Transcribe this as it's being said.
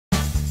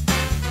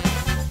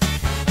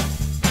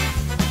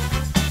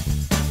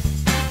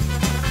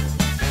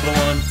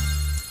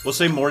We'll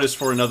save Mortis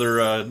for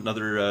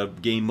another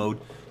game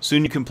mode.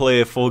 Soon you can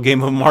play a full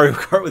game of Mario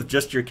Kart with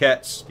just your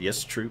cats.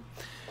 Yes, true.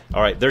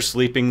 All right, they're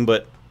sleeping,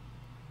 but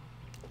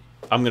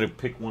I'm gonna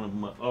pick one of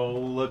them up. Oh,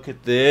 look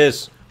at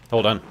this!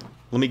 Hold on.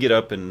 Let me get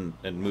up and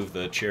move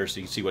the chair so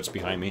you can see what's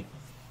behind me.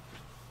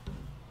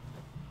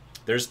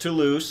 There's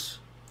Toulouse.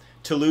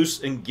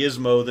 Toulouse and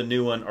Gizmo, the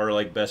new one, are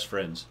like best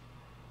friends.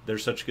 They're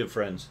such good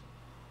friends.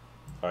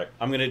 All right,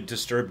 I'm gonna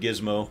disturb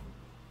Gizmo.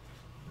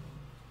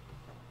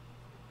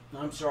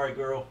 I'm sorry,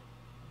 girl.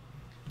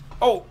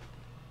 Oh!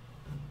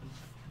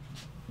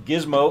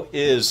 Gizmo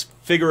is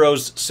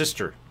Figaro's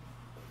sister.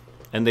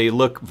 And they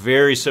look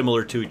very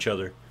similar to each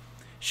other.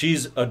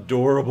 She's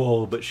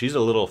adorable, but she's a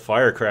little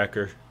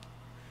firecracker.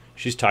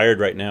 She's tired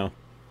right now.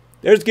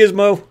 There's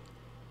Gizmo.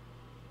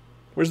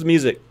 Where's the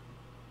music?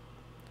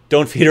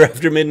 Don't feed her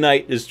after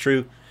midnight is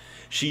true.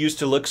 She used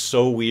to look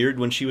so weird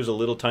when she was a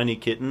little tiny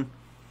kitten.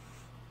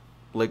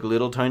 Like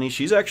little tiny.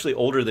 She's actually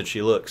older than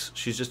she looks.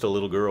 She's just a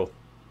little girl.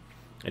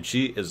 And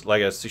she is,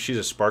 like I said, she's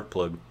a spark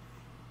plug.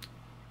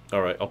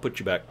 Alright, I'll put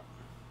you back.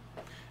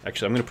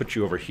 Actually, I'm going to put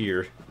you over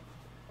here.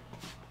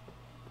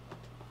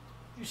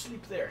 You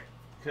sleep there.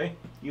 Okay?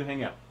 You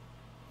hang out.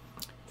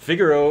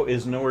 Figaro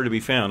is nowhere to be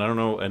found. I don't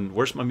know. And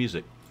where's my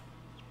music?